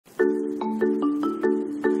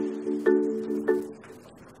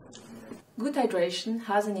good hydration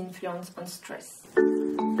has an influence on stress.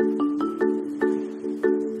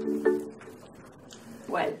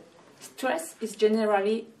 Well, stress is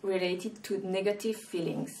generally related to negative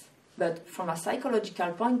feelings, but from a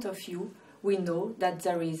psychological point of view, we know that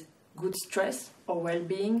there is good stress or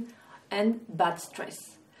well-being and bad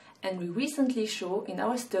stress. And we recently show in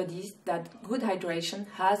our studies that good hydration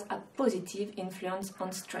has a positive influence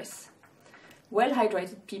on stress.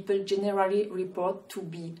 Well-hydrated people generally report to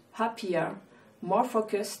be happier, more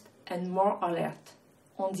focused, and more alert.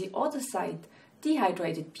 On the other side,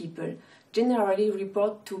 dehydrated people generally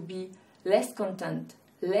report to be less content,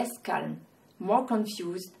 less calm, more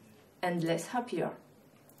confused, and less happier.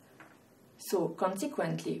 So,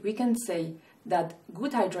 consequently, we can say that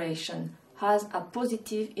good hydration has a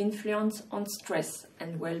positive influence on stress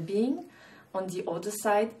and well-being. On the other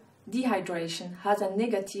side, dehydration has a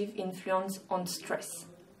negative influence on stress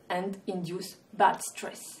and induces bad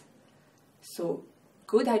stress. So,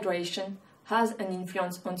 good hydration has an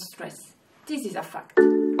influence on stress. This is a fact.